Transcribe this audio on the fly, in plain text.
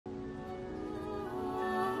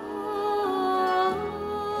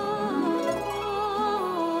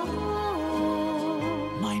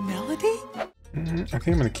I think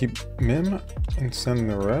I'm gonna keep Mim and send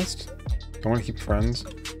the rest. I want to keep friends.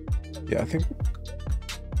 Yeah, I think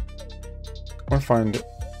I want to find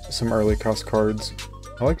some early cost cards.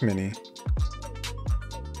 I like Minnie.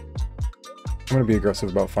 I'm gonna be aggressive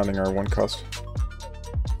about finding our 1 cost.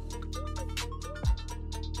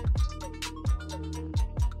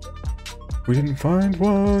 We didn't find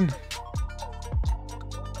one!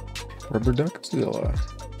 Rubber Duckzilla.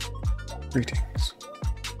 Greetings.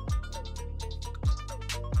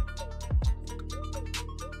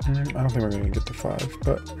 I don't think we're gonna get to 5,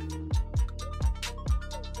 but...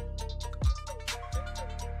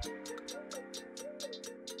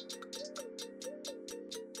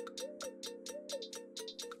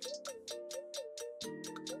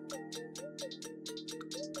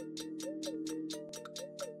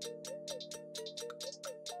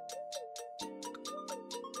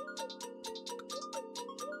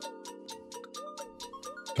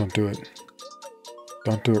 Don't do it.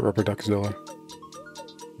 Don't do it, Rubber Duckzilla.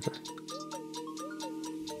 Okay.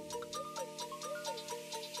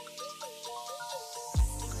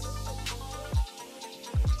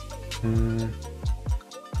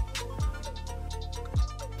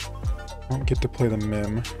 Won't get to play the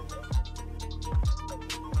Mim.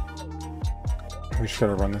 We just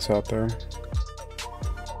gotta run this out there.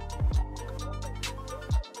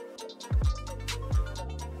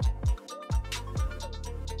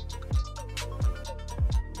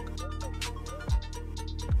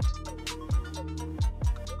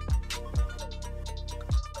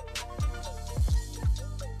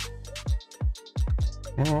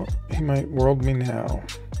 Well, he might world me now.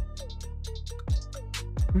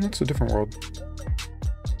 That's a different world.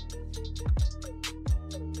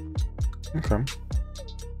 Okay.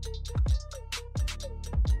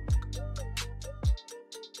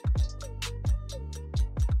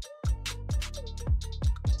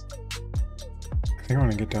 I think I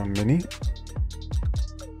want to get down Minnie.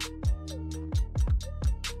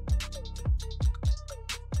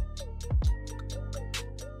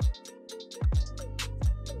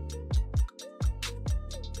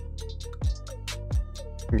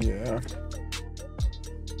 Yeah.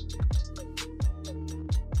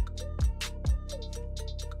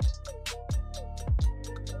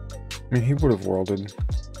 I mean, he would have worlded,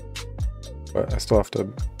 but I still have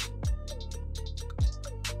to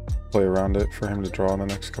play around it for him to draw in the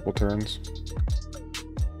next couple turns.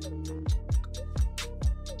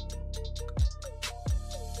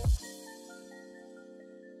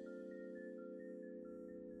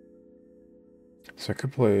 So I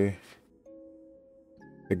could play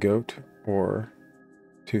the goat or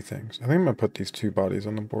 2 things. I think I'm gonna put these 2 bodies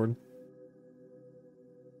on the board.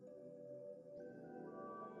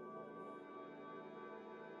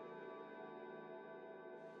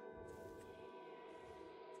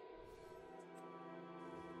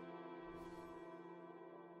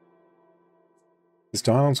 This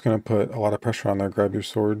Donald's gonna put a lot of pressure on there. Grab your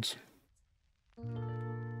swords.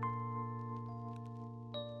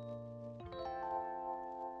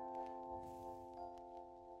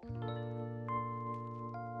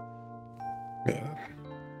 Yeah.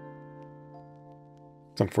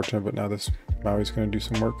 It's unfortunate, but now this Maui's gonna do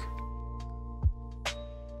some work.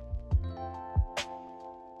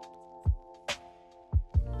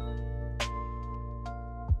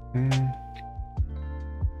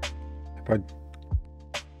 If I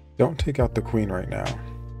don't take out the queen right now,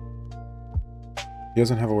 he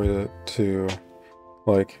doesn't have a way to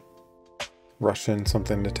like rush in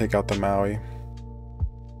something to take out the Maui.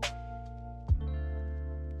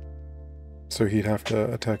 So he'd have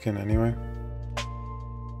to attack in anyway.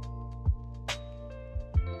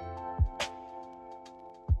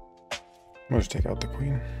 We'll just take out the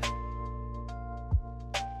queen.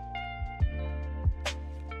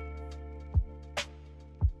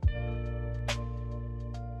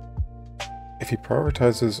 If he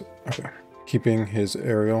prioritizes, okay, keeping his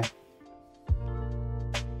aerial,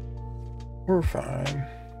 we're fine.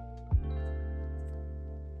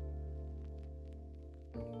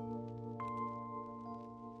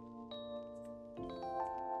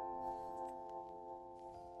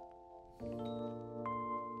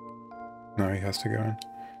 No, he has to go in.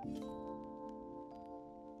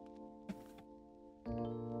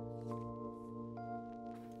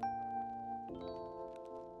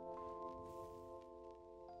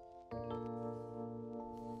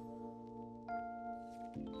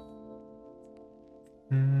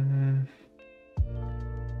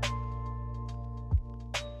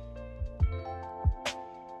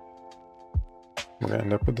 We're gonna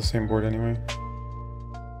end up with the same board anyway.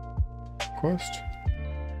 Quest.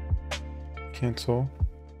 Cancel.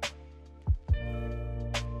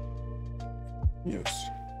 Yes.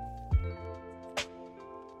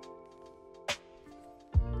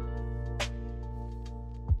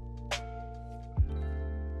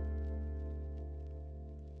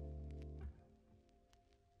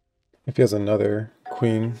 If he has another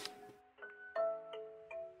queen,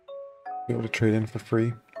 be able to trade in for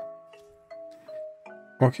free.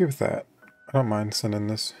 I'm okay with that. I don't mind sending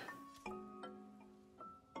this.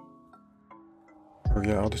 Or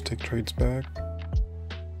yeah, I'll just take trades back.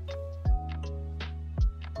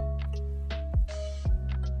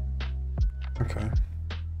 Okay.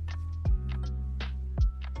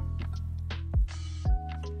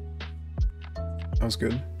 That was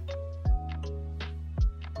good.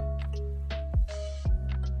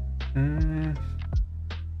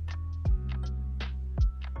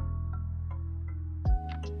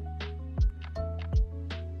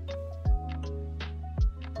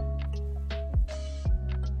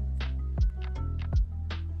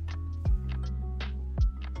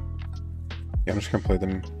 Yeah, I'm just gonna play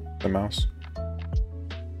the mouse.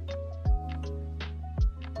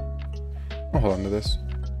 I'll hold on to this.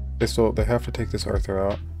 They have to take this Arthur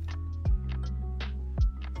out.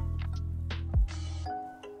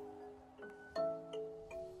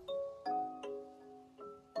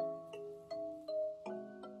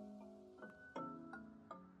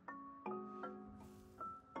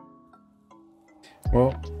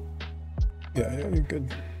 Well, yeah, you're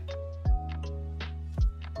good.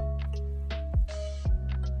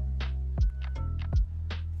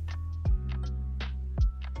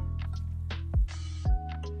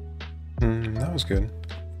 That was good.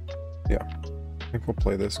 Yeah, I think we'll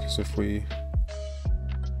play this because if we...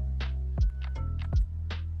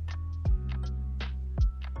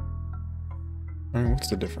 I mean, what's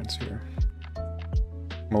the difference here?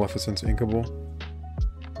 Maleficent's inkable.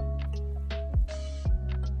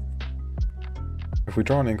 If we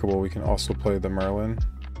draw an inkable, we can also play the Merlin.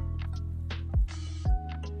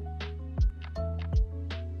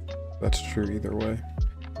 That's true either way.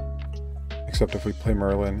 Except if we play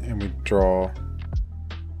Merlin and we draw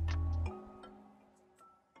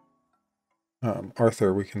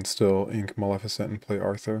Arthur, we can still ink Maleficent and play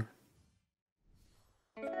Arthur.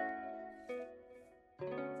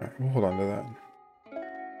 Alright, we'll hold on to that.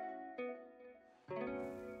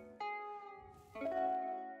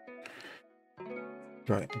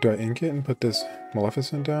 Do I ink it and put this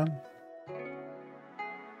Maleficent down?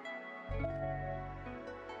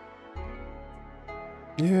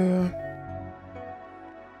 Yeah.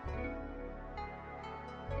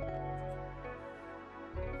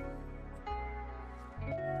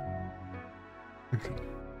 Okay.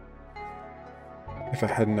 If I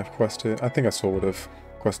hadn't have quested, I think I still would have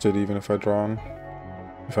quested even if I'd drawn,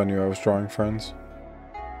 if I knew I was drawing friends.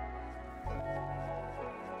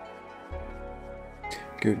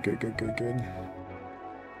 Good, good, good, good, good.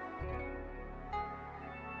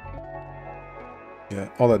 Yeah,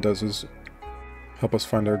 all that does is help us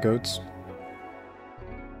find our goats.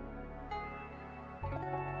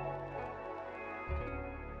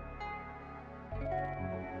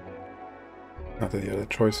 Not that he had a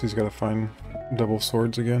choice, he's got to find double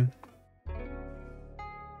swords again.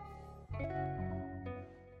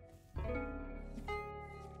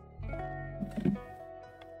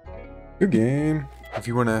 Good game. If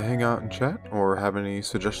you want to hang out and chat or have any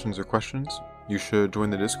suggestions or questions, you should join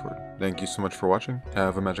the Discord. Thank you so much for watching.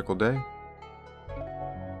 Have a magical day.